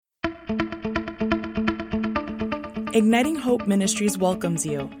Igniting Hope Ministries welcomes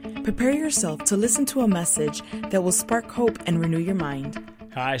you. Prepare yourself to listen to a message that will spark hope and renew your mind.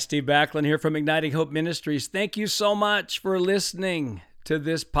 Hi, Steve Backlund here from Igniting Hope Ministries. Thank you so much for listening to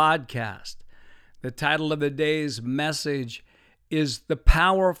this podcast. The title of the day's message is The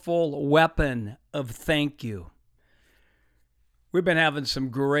Powerful Weapon of Thank You. We've been having some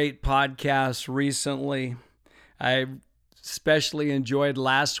great podcasts recently. I especially enjoyed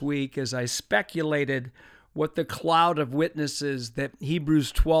last week as I speculated what the cloud of witnesses that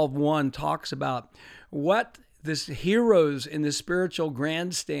Hebrews 12:1 talks about, what the heroes in the spiritual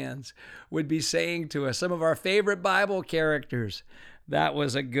grandstands would be saying to us, some of our favorite Bible characters. That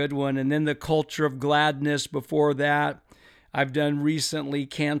was a good one. And then the culture of gladness before that. I've done recently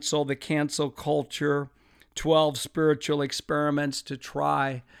the cancel culture, 12 spiritual experiments to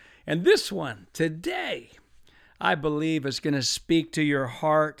try. And this one today, I believe, is going to speak to your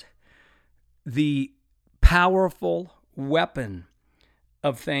heart, the powerful weapon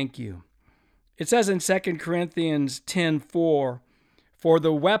of thank you. It says in 2 Corinthians 10:4, "For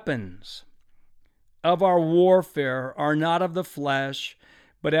the weapons of our warfare are not of the flesh,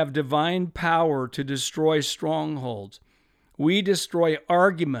 but have divine power to destroy strongholds. We destroy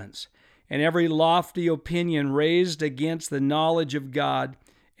arguments and every lofty opinion raised against the knowledge of God,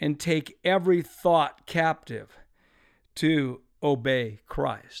 and take every thought captive to obey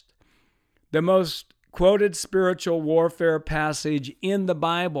Christ." The most quoted spiritual warfare passage in the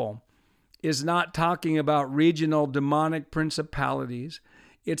Bible is not talking about regional demonic principalities.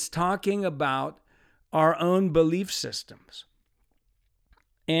 It's talking about our own belief systems.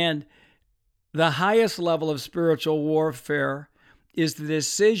 And the highest level of spiritual warfare is the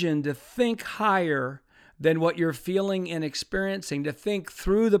decision to think higher than what you're feeling and experiencing, to think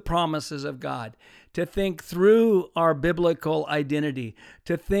through the promises of God, to think through our biblical identity,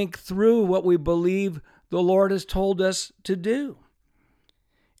 to think through what we believe the Lord has told us to do.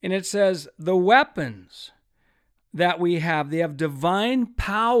 And it says the weapons that we have, they have divine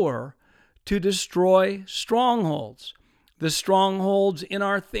power to destroy strongholds, the strongholds in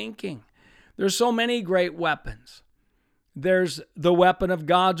our thinking. There's so many great weapons. There's the weapon of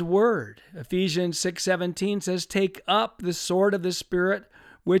God's word. Ephesians 6:17 says, "Take up the sword of the Spirit,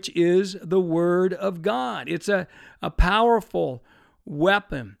 which is the word of God." It's a powerful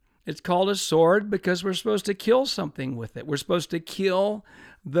weapon. It's called a sword because we're supposed to kill something with it. We're supposed to kill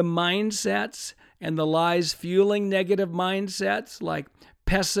the mindsets and the lies fueling negative mindsets like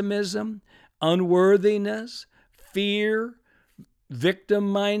pessimism, unworthiness, fear,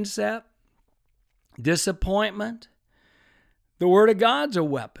 victim mindset, disappointment. The Word of God's a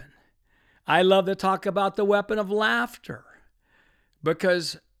weapon. I love to talk about the weapon of laughter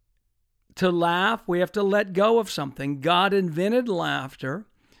because to laugh, we have to let go of something. God invented laughter,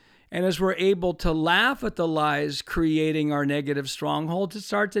 and as we're able to laugh at the lies creating our negative strongholds, it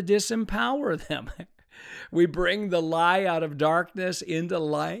starts to disempower them. We bring the lie out of darkness into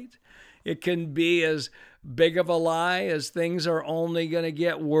light. It can be as big of a lie as things are only going to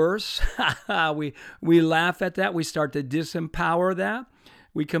get worse. we laugh at that. We start to disempower that.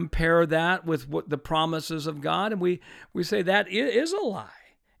 We compare that with what the promises of God, and we say that is a lie.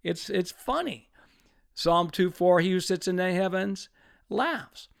 It's funny. Psalm 2:4, "He who sits in the heavens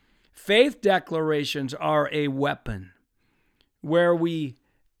laughs." Faith declarations are a weapon where we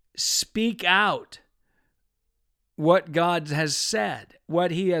speak out what God has said,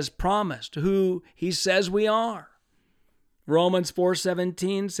 what He has promised, who He says we are. Romans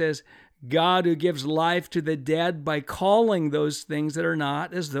 4:17 says, "God who gives life to the dead by calling those things that are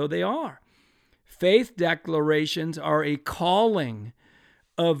not as though they are." Faith declarations are a calling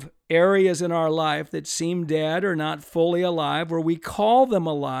of areas in our life that seem dead or not fully alive, where we call them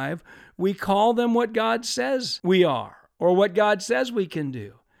alive. We call them what God says we are or what God says we can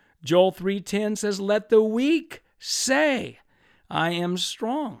do. Joel 3:10 says, "Let the weak say, I am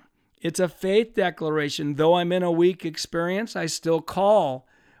strong." It's a faith declaration. Though I'm in a weak experience, I still call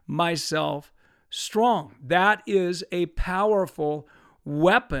myself strong. That is a powerful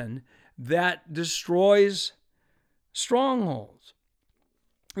weapon that destroys strongholds.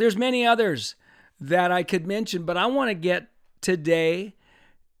 There's many others that I could mention, but I want to get today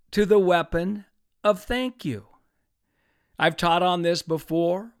to the weapon of thank you. I've taught on this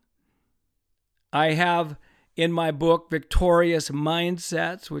before. I have in my book, Victorious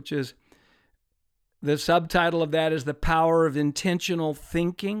Mindsets, which is the subtitle of that is The Power of Intentional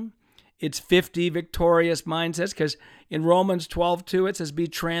Thinking. It's 50 victorious mindsets because in Romans 12:2 it says, "Be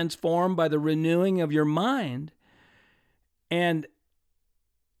transformed by the renewing of your mind." And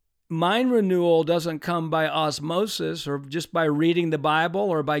mind renewal doesn't come by osmosis or just by reading the Bible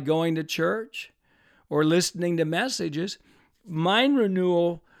or by going to church. or listening to messages. Mind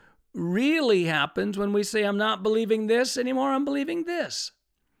renewal really happens when we say, I'm not believing this anymore, I'm believing this.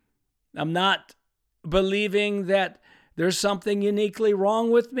 I'm not believing that there's something uniquely wrong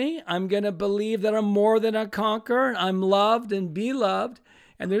with me. I'm going to believe that I'm more than a conqueror. I'm loved and beloved,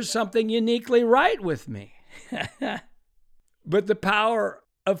 and there's something uniquely right with me. But the power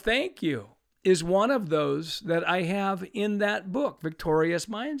of thank you is one of those that I have in that book, Victorious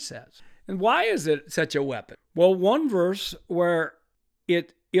Mindsets. And why is it such a weapon? Well, one verse where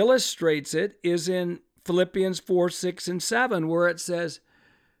it illustrates it is in Philippians 4, 6, and 7, where it says,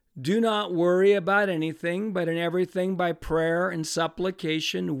 do not worry about anything, but in everything by prayer and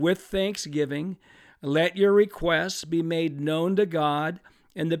supplication with thanksgiving, let your requests be made known to God,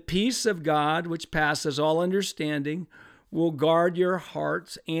 and the peace of God, which passes all understanding, will guard your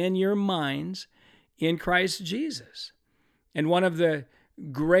hearts and your minds in Christ Jesus. And one of the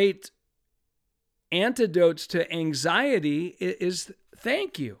great antidotes to anxiety is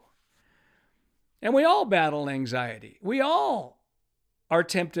thank you. And we all battle anxiety. We all are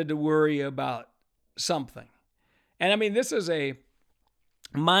tempted to worry about something. And I mean, this is a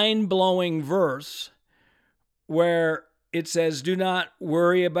mind-blowing verse where it says, do not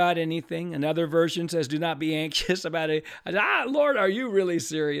worry about anything. Another version says, do not be anxious about it. Lord, are you really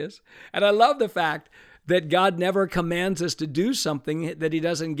serious? And I love the fact that God never commands us to do something that he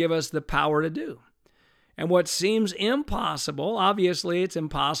doesn't give us the power to do. And what seems impossible, obviously it's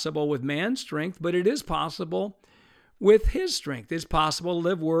impossible with man's strength, but it is possible with his strength. It's possible to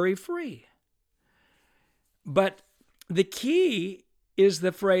live worry-free. But the key is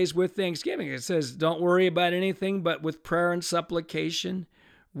the phrase with thanksgiving. It says, don't worry about anything, but with prayer and supplication,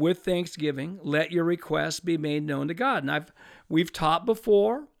 with thanksgiving, let your requests be made known to God. And we've taught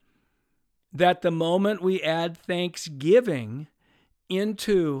before that the moment we add thanksgiving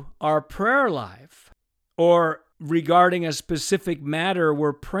into our prayer life, or regarding a specific matter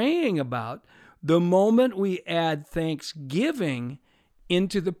we're praying about, the moment we add thanksgiving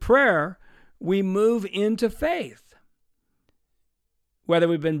into the prayer, we move into faith. Whether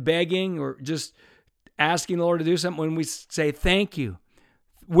we've been begging or just asking the Lord to do something, when we say thank you,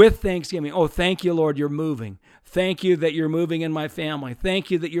 with thanksgiving, oh, thank you, Lord, you're moving. Thank you that you're moving in my family.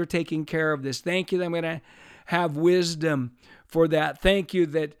 Thank you that you're taking care of this. Thank you that I'm going to have wisdom for that. Thank you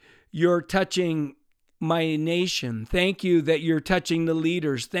that you're touching my nation. Thank you that you're touching the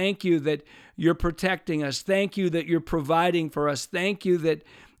leaders. Thank you that you're protecting us. Thank you that you're providing for us. Thank you that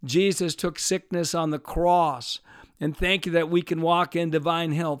Jesus took sickness on the cross. And thank you that we can walk in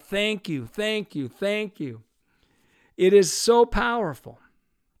divine health. Thank you, thank you, thank you. It is so powerful.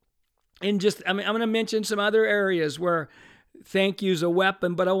 And I'm going to mention some other areas where thank you is a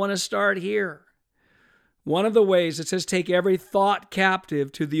weapon, but I want to start here. One of the ways it says, take every thought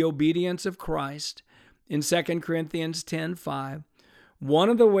captive to the obedience of Christ in 2 Corinthians 10:5. One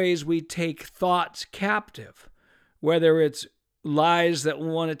of the ways we take thoughts captive, whether it's lies that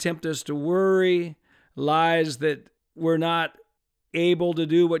want to tempt us to worry, lies that we're not able to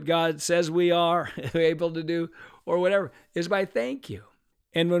do what God says we are able to do, or whatever, is by thank you.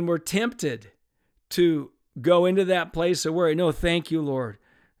 And when we're tempted to go into that place of worry, no, thank you, Lord,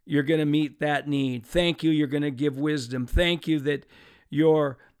 you're going to meet that need. Thank you, you're going to give wisdom. Thank you that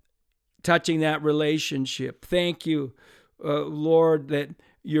you're touching that relationship. Thank you, Lord, that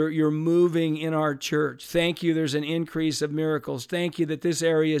you're moving in our church. Thank you, there's an increase of miracles. Thank you that this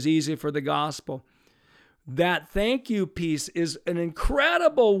area is easy for the gospel. That thank you piece is an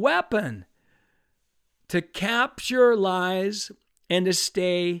incredible weapon to capture lies and to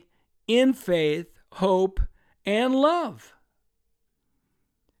stay in faith, hope, and love.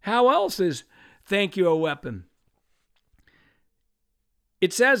 How else is thank you a weapon?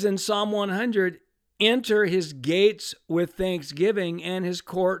 It says in Psalm 100, enter his gates with thanksgiving and his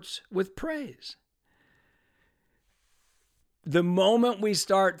courts with praise. The moment we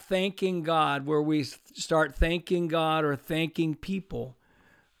start thanking God, where we start thanking God or thanking people,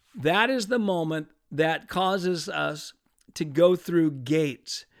 that is the moment that causes us to go through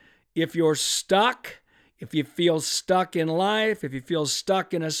gates. If you're stuck, if you feel stuck in life, if you feel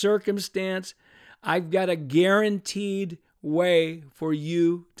stuck in a circumstance, I've got a guaranteed way for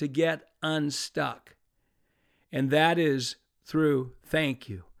you to get unstuck. And that is through thank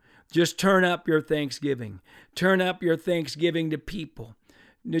you. Just turn up your thanksgiving. Turn up your thanksgiving to people.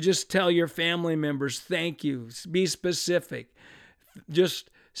 Just tell your family members thank you. Be specific. Just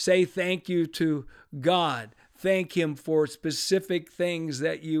say thank you to God. Thank him for specific things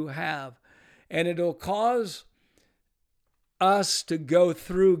that you have. And it'll cause us to go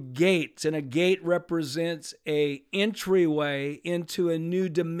through gates. And a gate represents an entryway into a new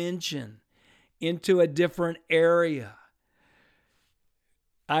dimension, into a different area.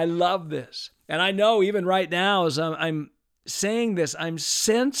 I love this. And I know even right now as I'm saying this, I'm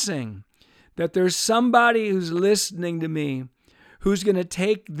sensing that there's somebody who's listening to me who's going to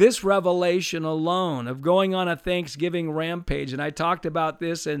take this revelation alone of going on a Thanksgiving rampage. And I talked about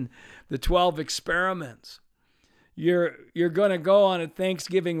this in the 12 experiments. You're going to go on a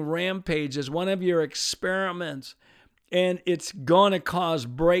Thanksgiving rampage as one of your experiments, and it's going to cause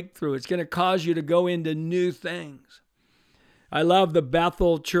breakthrough. It's going to cause you to go into new things. I love the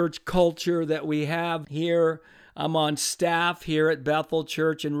Bethel Church culture that we have here. I'm on staff here at Bethel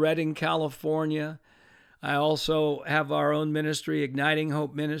Church in Redding, California. I also have our own ministry, Igniting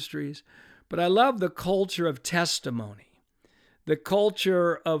Hope Ministries. But I love the culture of testimony, the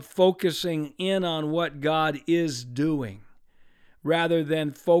culture of focusing in on what God is doing rather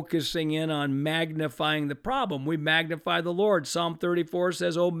than focusing in on magnifying the problem. We magnify the Lord. Psalm 34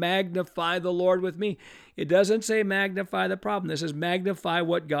 says, "Oh, magnify the Lord with me." It doesn't say magnify the problem. This is magnify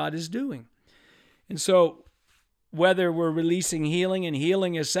what God is doing. And so whether we're releasing healing, and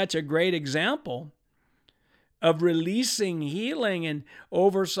healing is such a great example of releasing healing and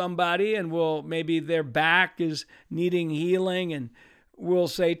over somebody, and maybe their back is needing healing, and we'll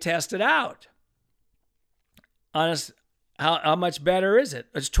say, test it out. Honest, how much better is it?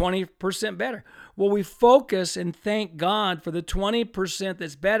 It's 20% better. Well, we focus and thank God for the 20%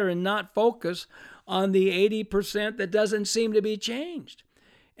 that's better and not focus on the 80% that doesn't seem to be changed.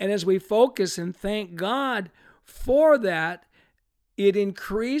 And as we focus and thank God for that, it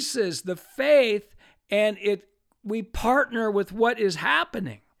increases the faith, and we partner with what is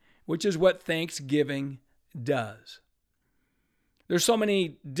happening, which is what Thanksgiving does. There's so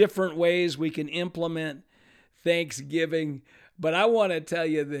many different ways we can implement Thanksgiving, but I want to tell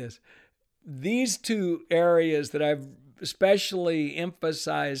you this. These two areas that I've especially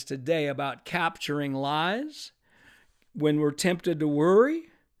emphasized today about capturing lies, when we're tempted to worry,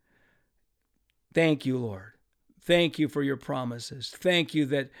 thank you, Lord. Thank you for your promises. Thank you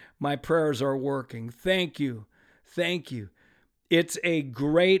that my prayers are working. Thank you. Thank you. It's a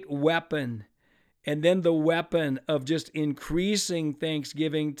great weapon. And then the weapon of just increasing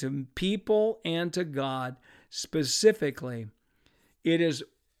thanksgiving to people and to God specifically. It is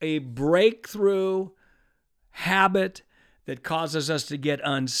a breakthrough habit that causes us to get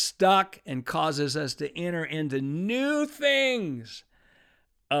unstuck and causes us to enter into new things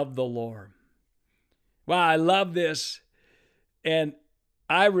of the Lord. Wow, I love this. And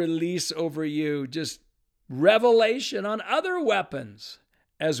I release over you just revelation on other weapons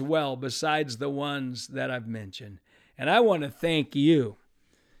as well, besides the ones that I've mentioned. And I want to thank you,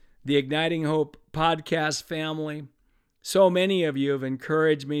 the Igniting Hope podcast family. So many of you have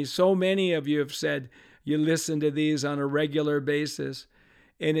encouraged me. So many of you have said you listen to these on a regular basis.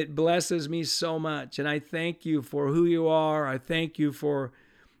 And it blesses me so much. And I thank you for who you are. I thank you for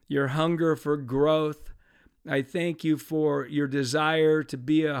your hunger for growth. I thank you for your desire to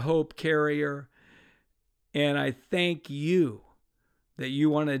be a hope carrier. And I thank you that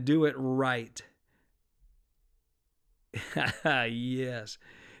you want to do it right. Yes.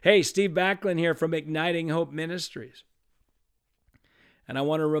 Hey, Steve Backlund here from Igniting Hope Ministries. And I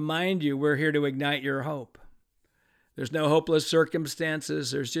want to remind you, we're here to ignite your hope. There's no hopeless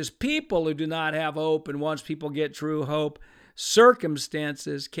circumstances. There's just people who do not have hope. And once people get true hope,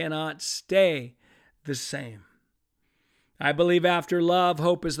 circumstances cannot stay the same. I believe after love,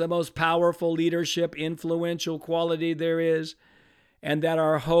 hope is the most powerful leadership, influential quality there is, and that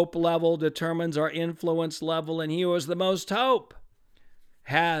our hope level determines our influence level, and he who has the most hope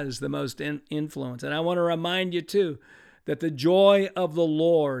has the most influence. And I want to remind you too that the joy of the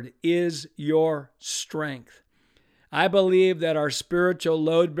Lord is your strength. I believe that our spiritual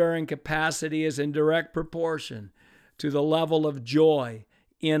load-bearing capacity is in direct proportion to the level of joy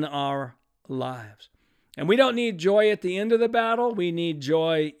in our lives. And we don't need joy at the end of the battle. We need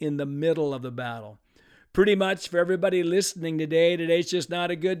joy in the middle of the battle. Pretty much for everybody listening today's just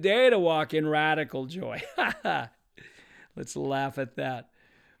not a good day to walk in radical joy. Let's laugh at that.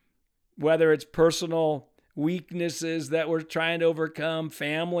 Whether it's personal weaknesses that we're trying to overcome,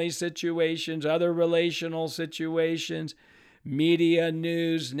 family situations, other relational situations, media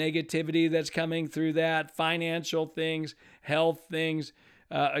news, negativity that's coming through that, financial things, health things,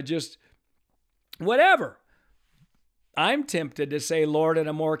 just whatever. I'm tempted to say, Lord, in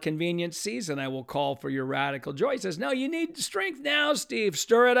a more convenient season, I will call for your radical joy. He says, no, you need strength now, Steve.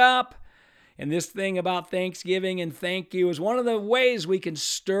 Stir it up. And this thing about Thanksgiving and thank you is one of the ways we can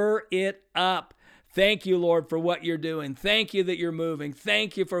stir it up. Thank you, Lord, for what you're doing. Thank you that you're moving.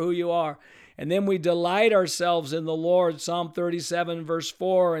 Thank you for who you are. And then we delight ourselves in the Lord, Psalm 37, verse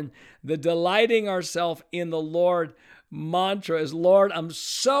 4. And the delighting ourselves in the Lord mantra is, Lord, I'm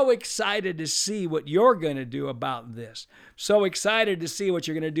so excited to see what you're going to do about this. So excited to see what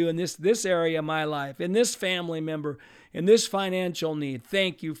you're going to do in this area of my life, in this family member, in this financial need.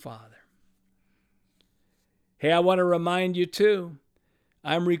 Thank you, Father. Hey, I want to remind you too,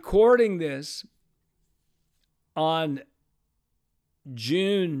 I'm recording this on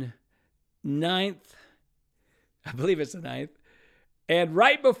June 9th. I believe it's the 9th. And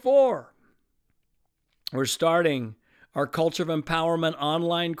right before we're starting our Culture of Empowerment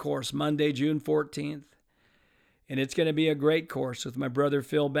online course, Monday, June 14th. And it's going to be a great course with my brother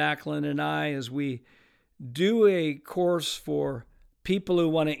Phil Backlund and I as we do a course for people who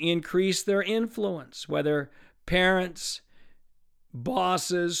want to increase their influence, whether parents,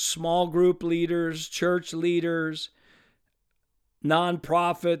 bosses, small group leaders, church leaders,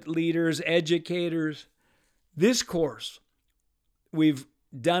 nonprofit leaders, educators. This course, we've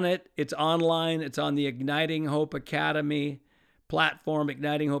done it. It's online. It's on the Igniting Hope Academy platform,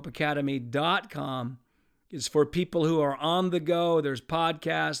 ignitinghopeacademy.com. It's for people who are on the go. There's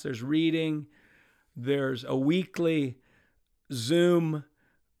podcasts, there's reading, there's a weekly Zoom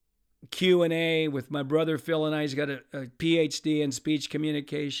Q&A with my brother Phil and I. He's got a PhD in speech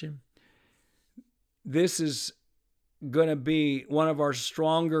communication. This is going to be one of our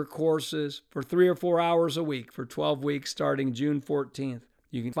stronger courses for 3 or 4 hours a week for 12 weeks starting June 14th.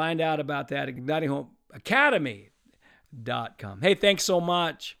 You can find out about that at ignitinghopeacademy.com. Hey, thanks so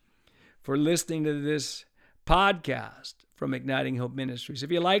much for listening to this podcast from Igniting Hope Ministries.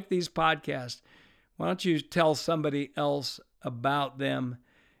 If you like these podcasts, why don't you tell somebody else about them?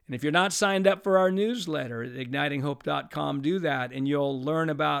 And if you're not signed up for our newsletter at ignitinghope.com, do that, and you'll learn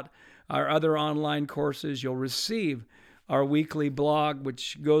about our other online courses. You'll receive our weekly blog,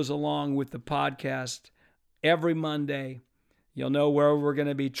 which goes along with the podcast every Monday. You'll know where we're going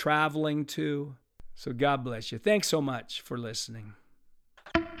to be traveling to. So God bless you. Thanks so much for listening.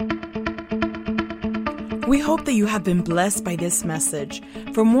 We hope that you have been blessed by this message.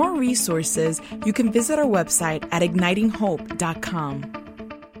 For more resources, you can visit our website at ignitinghope.com.